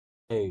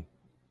Hey,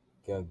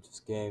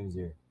 just games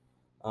here.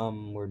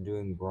 We're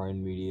doing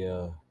Brian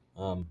Media.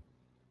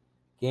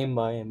 Game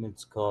by him.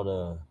 It's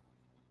called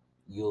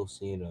You'll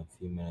see in a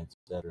few minutes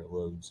after it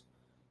loads.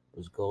 It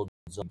was called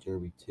Zombie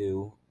Derby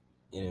 2,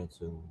 and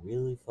it's a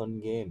really fun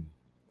game.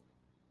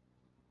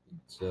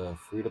 It's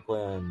free to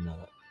play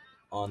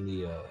on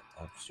the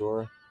App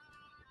Store.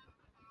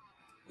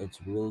 It's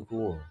really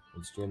cool.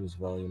 Let's turn this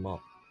volume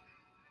up.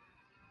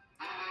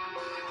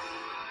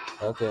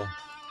 Okay,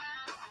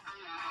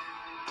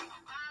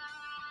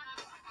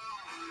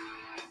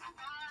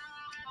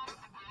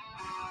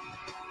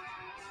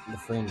 the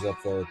frames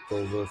up there.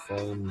 Those are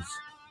frames.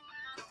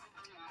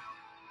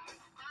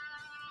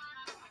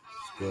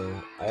 Still,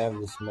 I have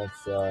this much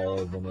that I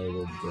have been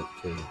able to get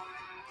to.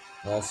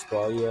 Last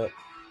spot yet?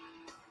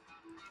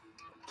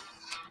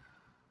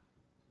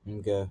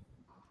 Okay.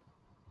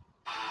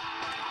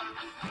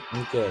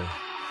 Okay.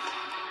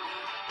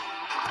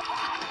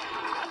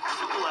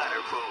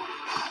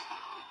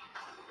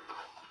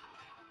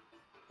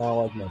 Not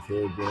like my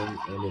favorite game,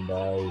 and to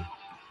die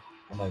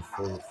one of my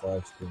favorite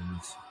Flash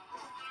games.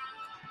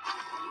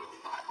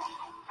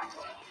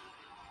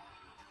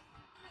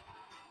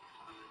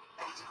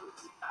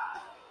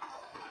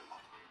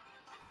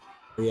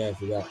 But yeah, I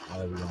forgot I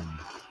have one.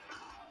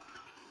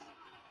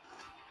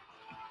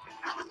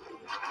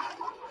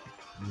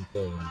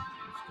 Okay,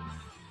 let's go.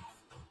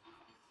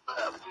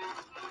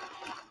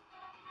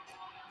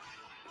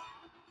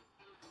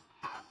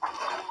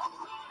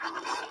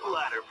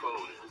 Ladder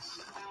bonus.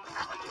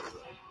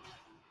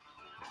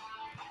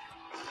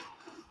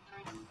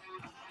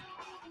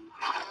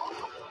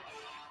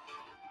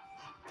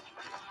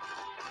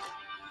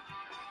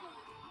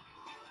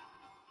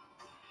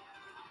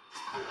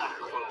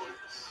 Ladder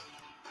bonus.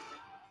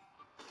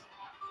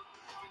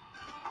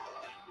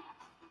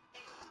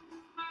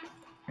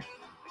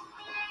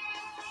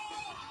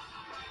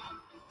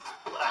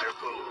 Ladder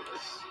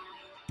bonus.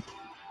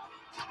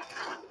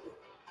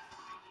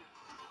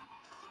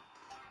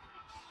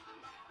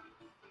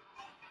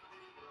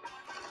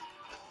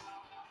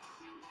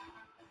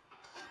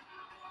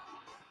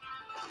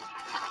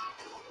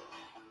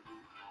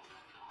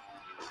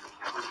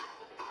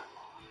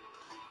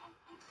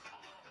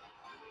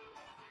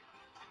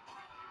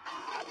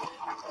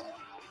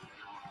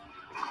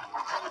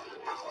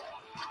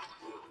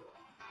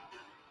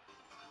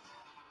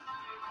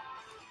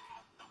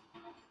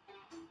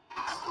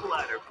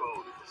 Ladder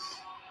bonus.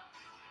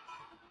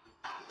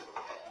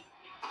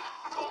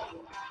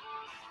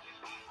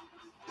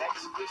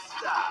 Extra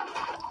style.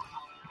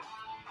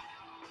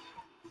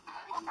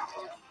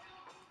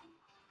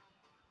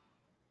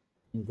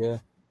 Okay,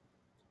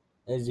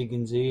 as you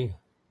can see,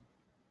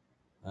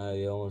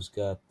 I almost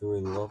got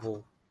through the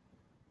level.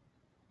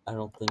 I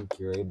don't think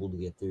you're able to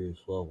get through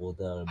this level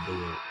without a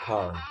bigger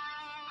car,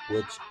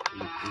 which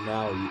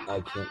now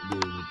I can't do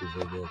because I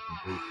get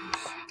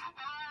completeness.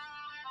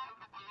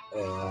 I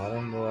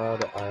don't know how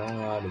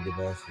to get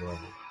past the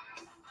level.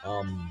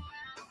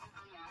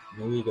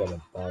 Maybe you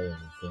gotta buy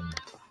everything.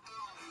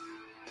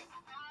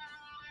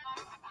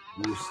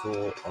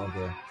 Useful.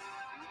 Okay.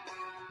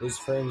 This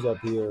frames up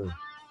here.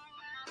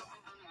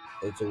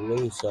 It's a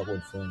really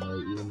solid frame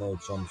rate, even though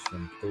it jumps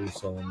from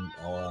 37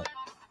 all out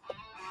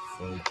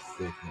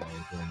fake and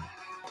everything.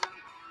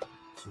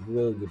 It's a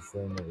really good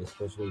frame rate,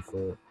 especially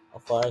for a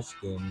Flash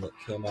game that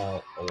came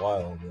out a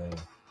while ago.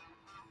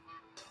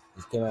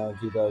 This came out in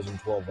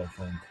 2012, I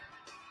think.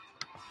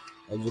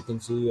 As you can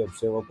see, you have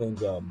several paint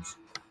jobs.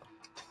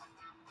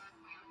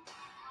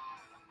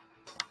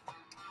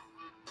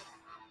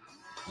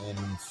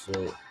 And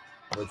so,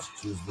 let's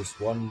choose this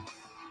one.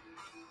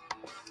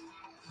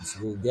 Let's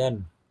go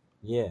again.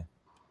 Yeah.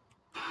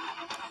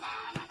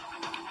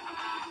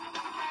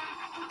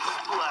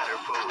 Ladder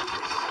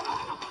bonus.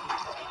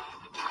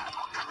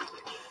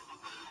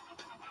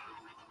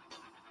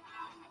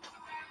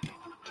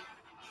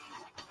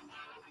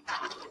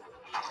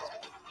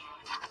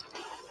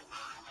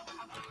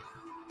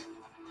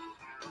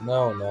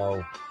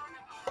 No.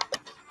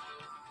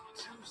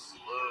 Too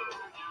slow.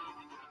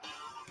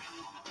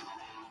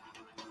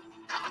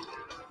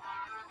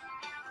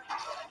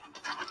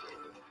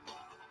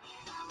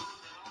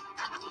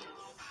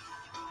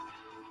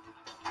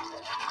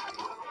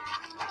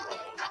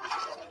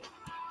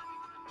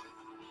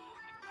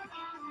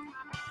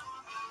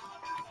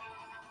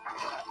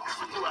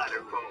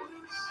 Ladder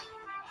bonus.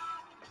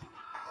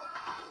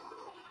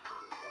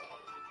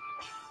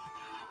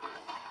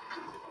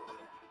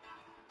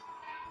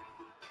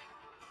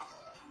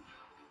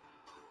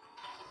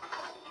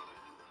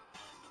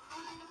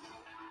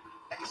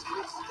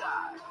 Extra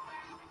style.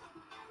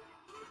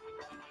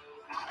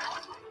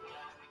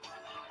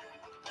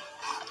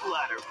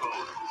 Ladder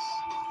bonus.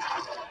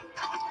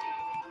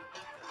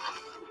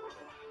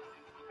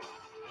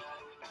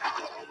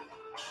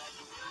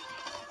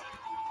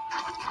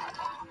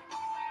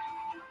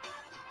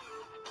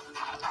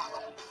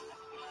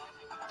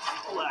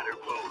 Ladder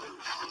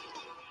bonus.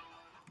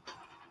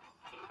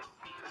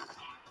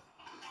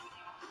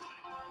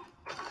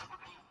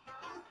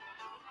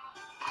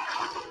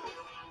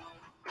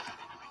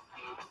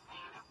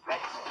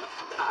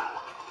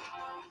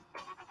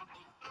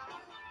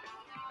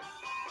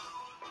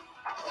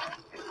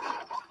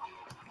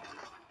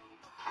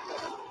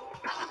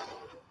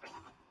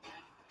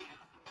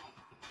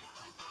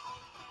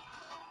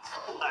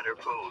 Ladder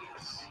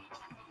bonus.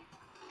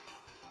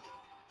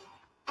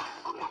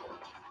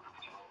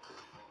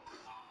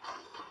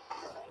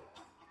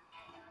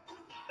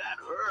 That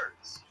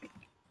hurts.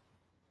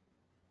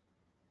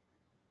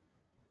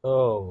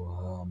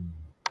 Oh,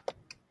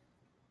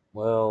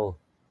 well,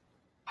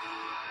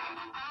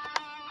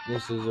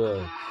 this is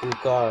a cool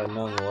car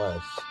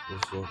nonetheless.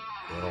 This will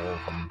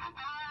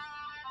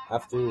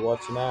after we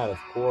watch an ad, of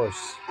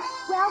course.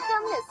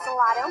 Welcome to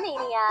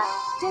Slotomania.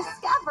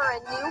 Discover a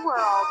new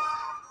world.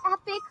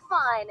 Epic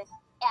fun.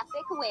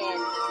 Epic win.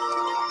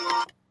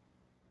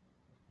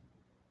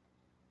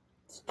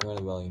 Let's turn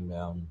the volume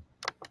down.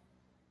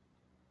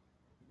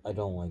 I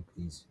don't like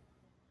these.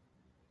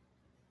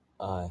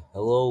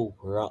 Hello,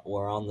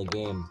 we're on the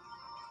game.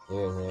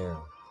 There.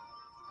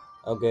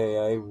 Okay,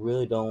 I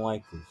really don't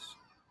like this.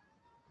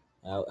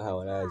 How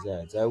it has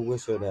ads. I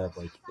wish I'd have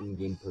like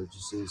in-game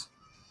purchases,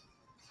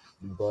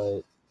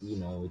 but you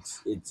know,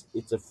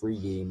 it's a free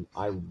game.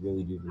 I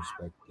really do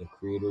respect the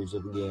creators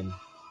of the game.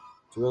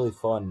 It's really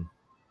fun.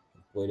 I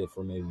played it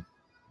for maybe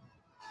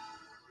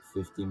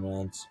 50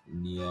 minutes.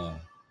 Yeah.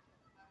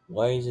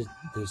 Why is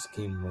this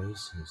game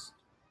racist?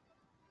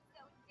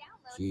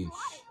 Jeez.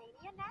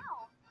 Slotomania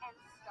now and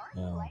start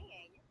No.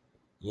 playing.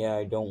 Yeah,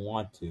 I don't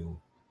want to.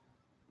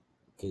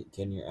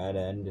 Can your ad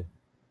end?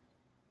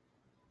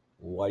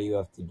 Why do you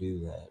have to do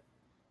that?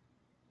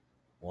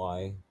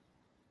 Why?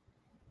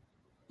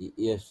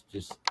 Yes,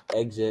 just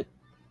exit.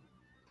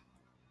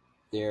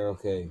 There,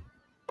 okay.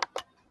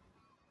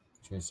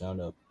 Turn the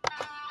sound up.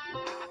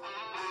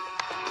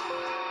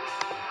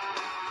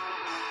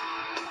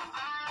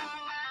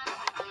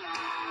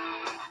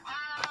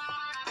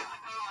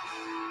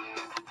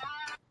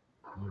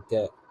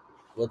 Okay,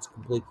 let's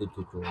complete the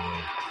tutorial.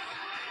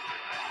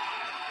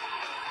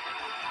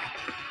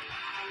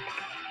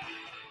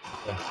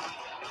 Okay.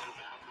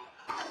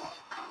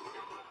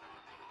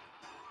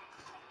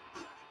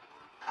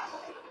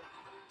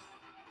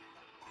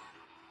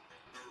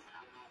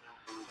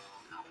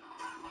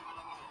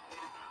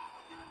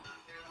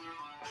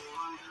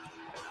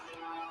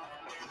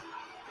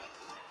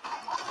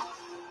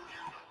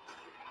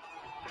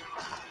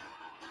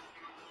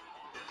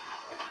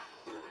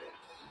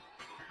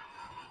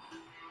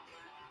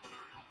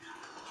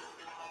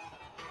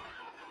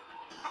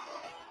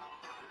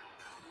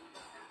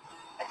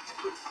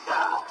 Expert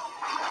style.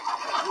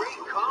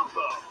 Great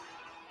combo.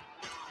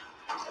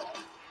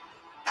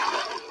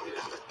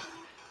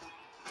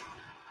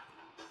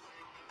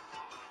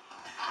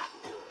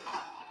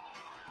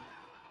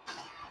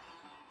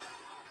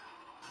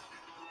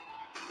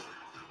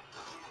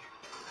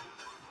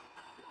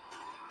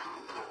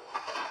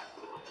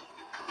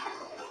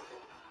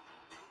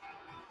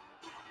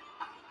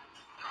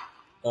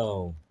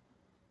 Oh.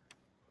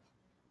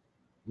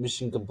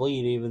 Mission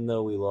complete even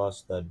though we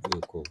lost that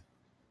vehicle.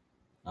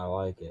 I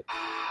like it.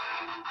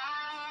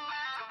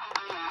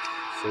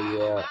 So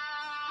yeah.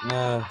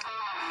 Nah.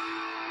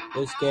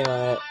 This game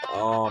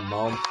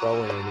I'm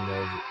probably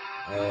gonna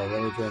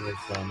let me turn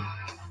this on.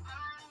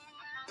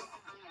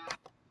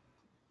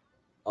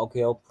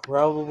 Okay, I'll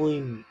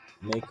probably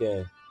make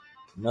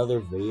another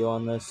video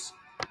on this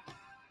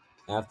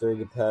after I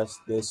get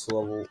past this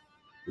level,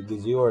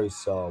 because you already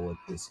saw what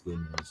this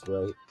game is,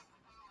 right?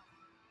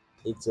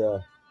 It's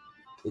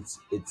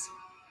it's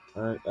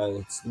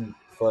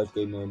Flash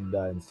Game Man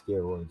Die in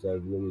steroids. I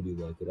really do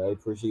like it. I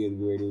appreciate the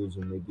creators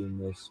in making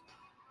this.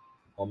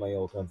 All my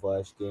all-time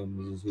Flash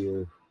games is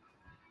here.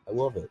 I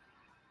love it.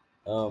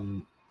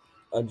 Um,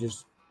 I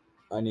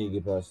need to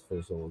get past the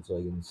first level so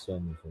I can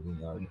stand the fucking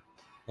yard.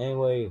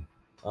 Anyway,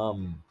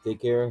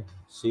 take care.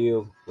 See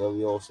you. Love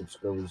you all,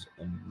 subscribers,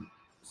 and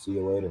see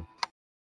you later.